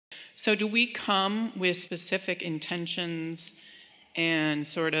So do we come with specific intentions and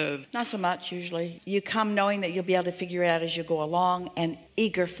sort of... Not so much, usually. You come knowing that you'll be able to figure it out as you go along and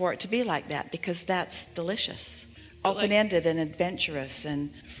eager for it to be like that, because that's delicious. Open-ended and adventurous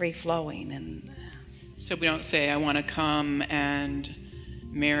and free-flowing. And so we don't say, I want to come and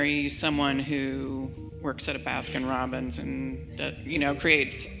marry someone who works at a Baskin-Robbins and that,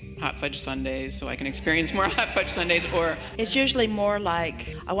 creates hot fudge sundaes so I can experience more hot fudge sundaes, or... It's usually more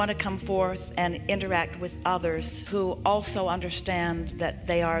like, I want to come forth and interact with others who also understand that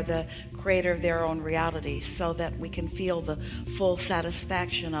they are the creator of their own reality, so that we can feel the full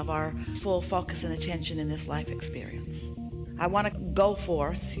satisfaction of our full focus and attention in this life experience. I want to go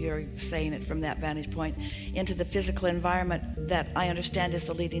forth, you're saying it from that vantage point, into the physical environment that I understand is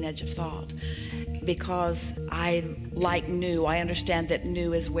the leading edge of thought. Because I like new. I understand that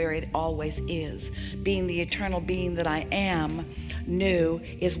new is where it always is. Being the eternal being that I am, new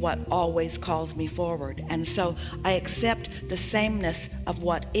is what always calls me forward. And so I accept the sameness of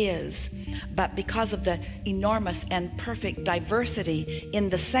what is, but because of the enormous and perfect diversity in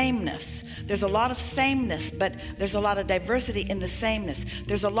the sameness, there's a lot of sameness, but there's a lot of diversity in the sameness.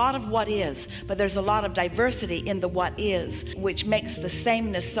 There's a lot of what is, but there's a lot of diversity in the what is, which makes the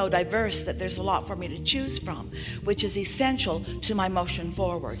sameness so diverse that there's a lot for me to choose from, which is essential to my motion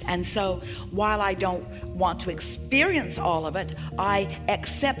forward. And so while I don't want to experience all of it, I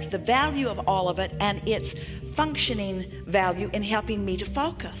accept the value of all of it and its functioning value in helping me to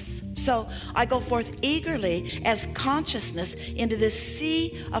focus. So I go forth eagerly as consciousness into this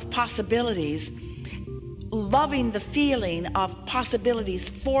sea of possibilities, loving the feeling of possibilities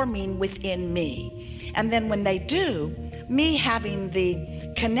forming within me. And then when they do, me having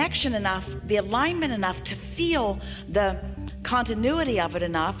the connection enough, the alignment enough to feel the continuity of it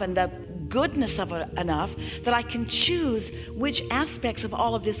enough and the goodness of it enough that I can choose which aspects of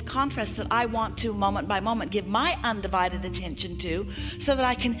all of this contrast that I want to, moment by moment, give my undivided attention to, so that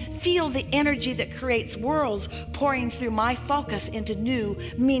I can feel the energy that creates worlds pouring through my focus into new,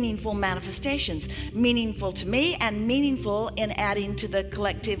 meaningful manifestations, meaningful to me and meaningful in adding to the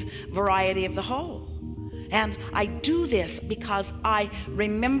collective variety of the whole. And I do this because I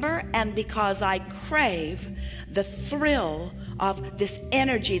remember and because I crave the thrill of this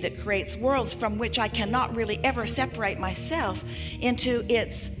energy that creates worlds, from which I cannot really ever separate myself into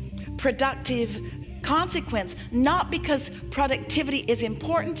its productive consequence, not because productivity is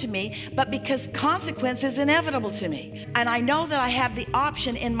important to me, but because consequence is inevitable to me. And I know that I have the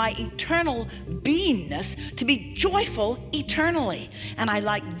option in my eternal beingness to be joyful eternally. And I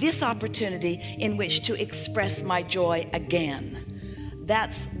like this opportunity in which to express my joy again.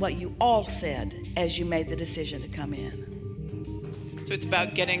 That's what you all said as you made the decision to come in. So it's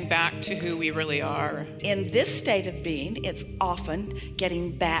about getting back to who we really are. In this state of being, it's often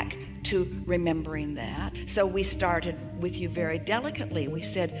getting back to remembering that. So we started with you very delicately. We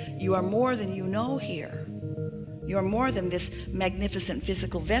said, you are more than you know here. You are more than this magnificent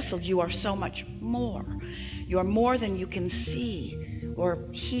physical vessel. You are so much more. You are more than you can see or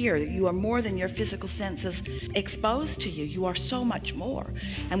hear. You are more than your physical senses exposed to you. You are so much more.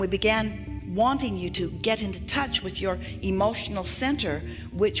 And we began wanting you to get into touch with your emotional center,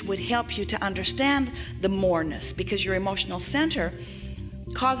 which would help you to understand the moreness, because your emotional center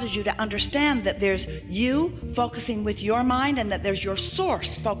causes you to understand that there's you focusing with your mind, and that there's your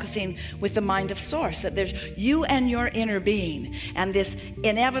source focusing with the mind of source, that there's you and your inner being, and this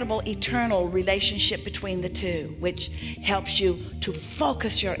inevitable eternal relationship between the two, which helps you to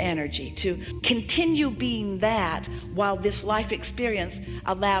focus your energy, to continue being that, while this life experience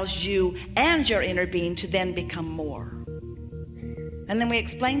allows you and your inner being to then become more. And then we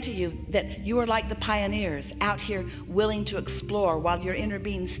explained to you that you are like the pioneers out here willing to explore, while your inner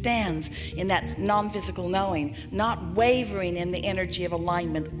being stands in that non-physical knowing, not wavering in the energy of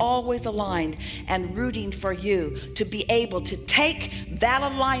alignment, always aligned and rooting for you to be able to take that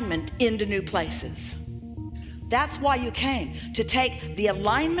alignment into new places. That's why you came, to take the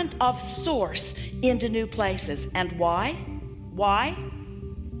alignment of source into new places. And why? Why?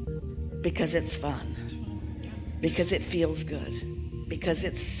 Because it's fun. Because it feels good. Because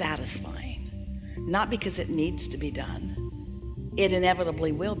it's satisfying. Not because it needs to be done. It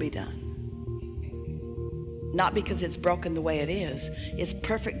inevitably will be done. Not because it's broken the way it is. It's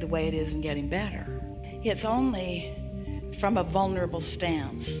perfect the way it is and getting better. It's only from a vulnerable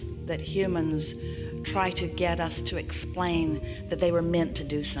stance that humans try to get us to explain that they were meant to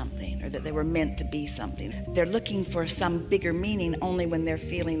do something, or that they were meant to be something. They're looking for some bigger meaning only when they're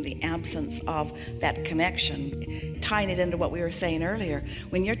feeling the absence of that connection. tying it into what we were saying earlier,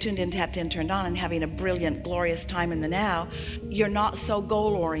 when you're tuned in, tapped in, turned on, and having a brilliant, glorious time in the now, you're not so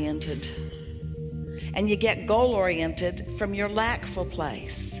goal-oriented. And you get goal-oriented from your lackful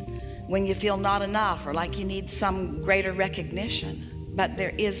place, when you feel not enough or like you need some greater recognition. But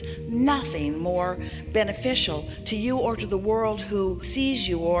there is nothing more beneficial to you or to the world who sees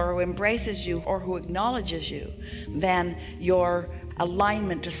you or who embraces you or who acknowledges you than your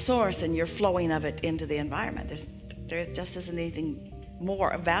alignment to source and your flowing of it into the environment. There just isn't anything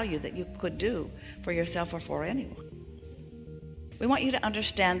more of value that you could do for yourself or for anyone. We want you to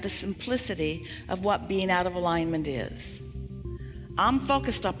understand the simplicity of what being out of alignment is. I'm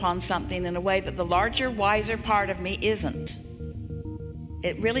focused upon something in a way that the larger, wiser part of me isn't.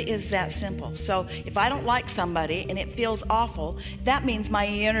 It really is that simple. So if I don't like somebody and it feels awful, that means my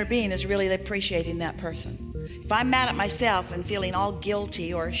inner being is really appreciating that person. If I'm mad at myself and feeling all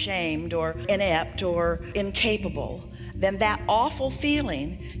guilty or ashamed or inept or incapable, then that awful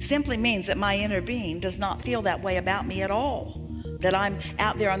feeling simply means that my inner being does not feel that way about me at all, that I'm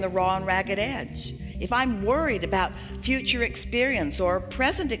out there on the raw and ragged edge. If I'm worried about future experience or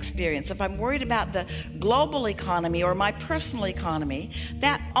present experience, if I'm worried about the global economy or my personal economy,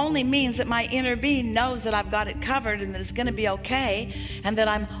 that only means that my inner being knows that I've got it covered and that it's going to be okay, and that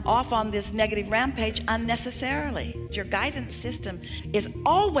I'm off on this negative rampage unnecessarily. Your guidance system is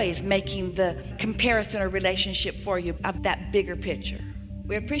always making the comparison or relationship for you of that bigger picture.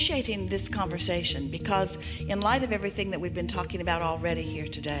 We're appreciating this conversation because in light of everything that we've been talking about already here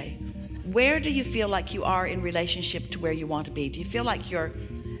today, where do you feel like you are in relationship to where you want to be? Do you feel like you're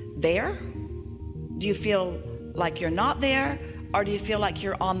there? Do you feel like you're not there? Or do you feel like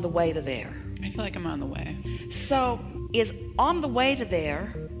you're on the way to there? I feel like I'm on the way. So is on the way to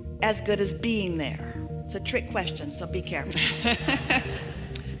there as good as being there? It's a trick question, so be careful.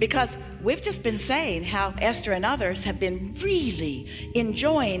 Because we've just been saying how Esther and others have been really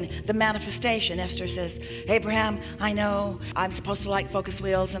enjoying the manifestation. Esther says, Abraham, I know I'm supposed to like focus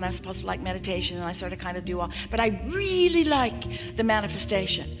wheels and I'm supposed to like meditation and I sort of kind of do all, but I really like the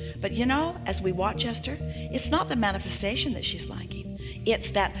manifestation. But you know, as we watch Esther, it's not the manifestation that she's liking.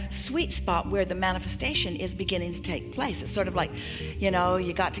 It's that sweet spot where the manifestation is beginning to take place. It's sort of like, you know,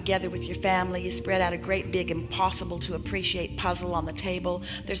 you got together with your family, you spread out a great big impossible to appreciate puzzle on the table.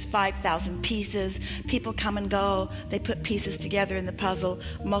 There's 5,000 pieces. People come and go. They put pieces together in the puzzle.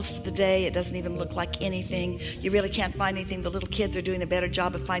 Most of the day, it doesn't even look like anything. You really can't find anything. The little kids are doing a better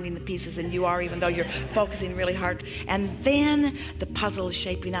job of finding the pieces than you are, even though you're focusing really hard. And then the puzzle is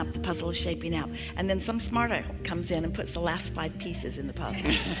shaping up. The puzzle is shaping up. And then some smart aleck comes in and puts the last 5 pieces in the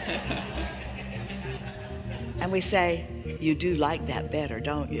puzzle. And we say, you do like that better,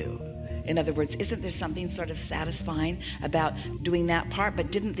 don't you? In other words, isn't there something sort of satisfying about doing that part,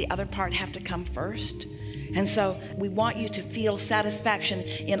 but didn't the other part have to come first? And so we want you to feel satisfaction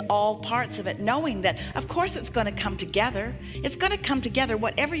in all parts of it, knowing that, of course, it's going to come together. It's going to come together.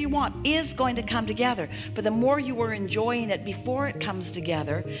 Whatever you want is going to come together. But the more you are enjoying it before it comes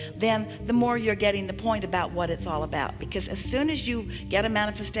together, then the more you're getting the point about what it's all about. Because as soon as you get a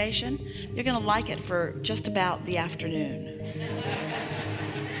manifestation, you're going to like it for just about the afternoon.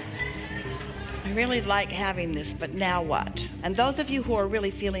 I really like having this, but now what? And those of you who are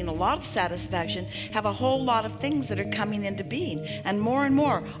really feeling a lot of satisfaction have a whole lot of things that are coming into being. And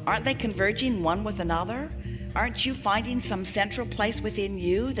more, aren't they converging one with another? Aren't you finding some central place within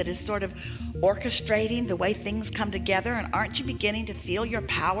you that is sort of orchestrating the way things come together? And aren't you beginning to feel your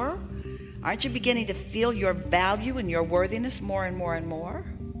power? Aren't you beginning to feel your value and your worthiness more and more and more?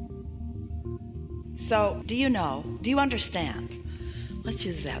 So, do you know? Do you understand? Let's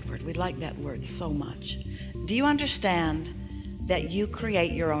use that word. We like that word so much. Do you understand that you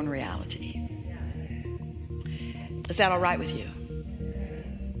create your own reality? Is that all right with you?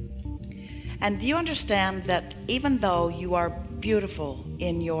 And do you understand that even though you are beautiful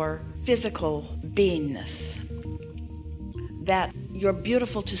in your physical beingness, that you're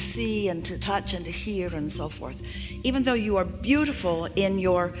beautiful to see and to touch and to hear and so forth, even though you are beautiful in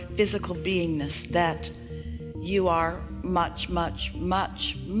your physical beingness, that you are much, much,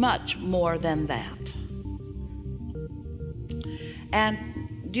 much, much more than that. And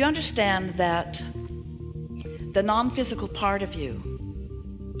do you understand that the non-physical part of you,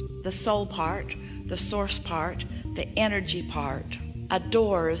 the soul part, the source part, the energy part,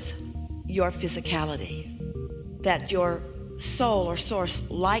 adores your physicality? That your soul or source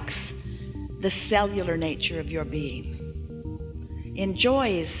likes the cellular nature of your being,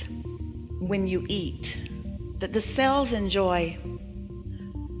 enjoys when you eat, that the cells enjoy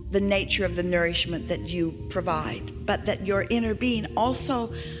the nature of the nourishment that you provide, but that your inner being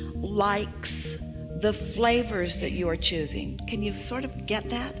also likes the flavors that you are choosing. Can you sort of get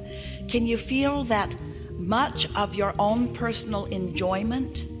that? Can you feel that much of your own personal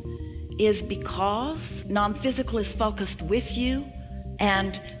enjoyment is because non-physical is focused with you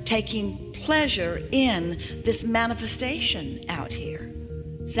and taking pleasure in this manifestation out here?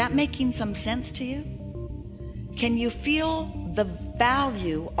 Is that making some sense to you? Can you feel the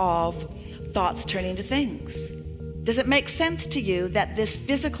value of thoughts turning to things? Does it make sense to you that this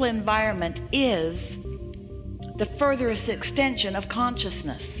physical environment is the furthest extension of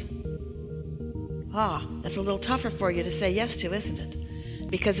consciousness? That's a little tougher for you to say yes to, isn't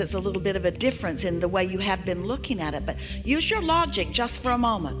it? Because it's a little bit of a difference in the way you have been looking at it. But use your logic just for a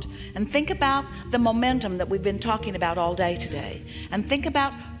moment and think about the momentum that we've been talking about all day today. And think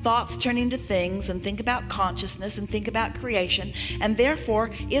about thoughts turning to things, and think about consciousness, and think about creation. And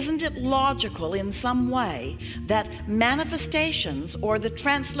therefore, isn't it logical in some way that manifestations, or the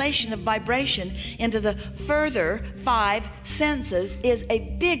translation of vibration into the further 5 senses, is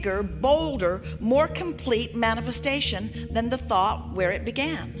a bigger, bolder, more complete manifestation than the thought where it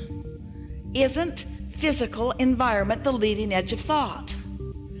began? Isn't physical environment the leading edge of thought?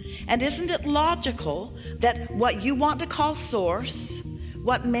 And isn't it logical that what you want to call source,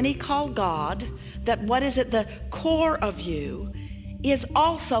 what many call God, that what is at the core of you is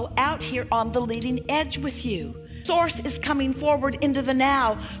also out here on the leading edge with you? Source is coming forward into the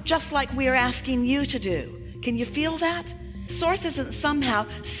now, just like we are asking you to do. Can you feel that? Source isn't somehow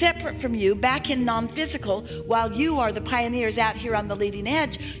separate from you back in non-physical while you are the pioneers out here on the leading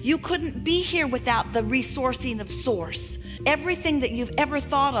edge. You couldn't be here without the resourcing of source. Everything that you've ever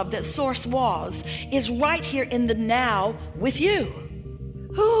thought of that source was is right here in the now with you.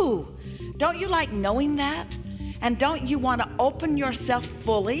 Don't you like knowing that? And don't you want to open yourself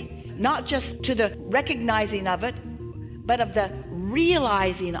fully, not just to the recognizing of it, but of the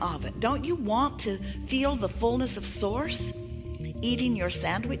realizing of it? Don't you want to feel the fullness of source eating your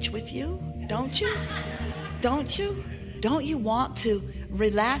sandwich with you? Don't you? Don't you? Don't you want to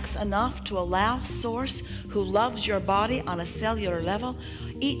relax enough to allow source, who loves your body on a cellular level,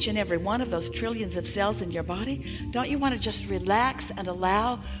 each and every one of those trillions of cells in your body? Don't you want to just relax and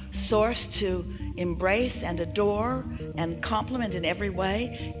allow source to embrace and adore and compliment in every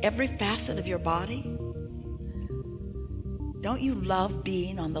way every facet of your body? Don't you love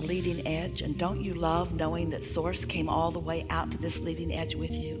being on the leading edge? And don't you love knowing that source came all the way out to this leading edge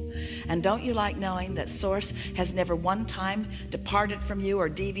with you? And don't you like knowing that source has never one time departed from you or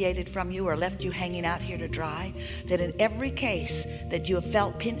deviated from you or left you hanging out here to dry? That in every case that you have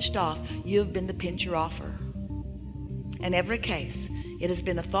felt pinched off, you have been the pincher offer. In every case, it has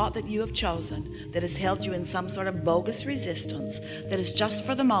been a thought that you have chosen that has held you in some sort of bogus resistance, that has just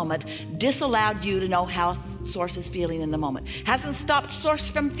for the moment disallowed you to know how source is feeling in the moment. Hasn't stopped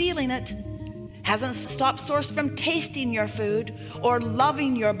source from feeling it. Hasn't stopped source from tasting your food or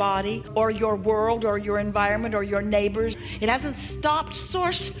loving your body or your world or your environment or your neighbors. It hasn't stopped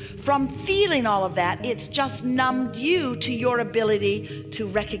source from feeling all of that. It's just numbed you to your ability to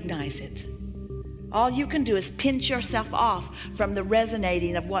recognize it. All you can do is pinch yourself off from the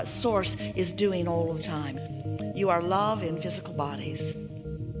resonating of what source is doing all the time. You are love in physical bodies.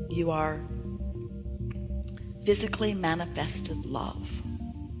 You are physically manifested love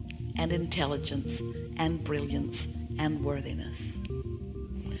and intelligence and brilliance and worthiness.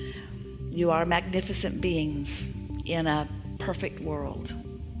 You are magnificent beings in a perfect world,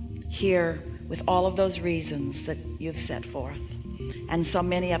 here with all of those reasons that you've set forth, and so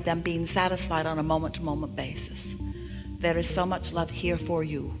many of them being satisfied on a moment-to-moment basis. There is so much love here for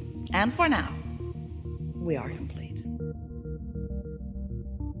you, and for now, we are complete.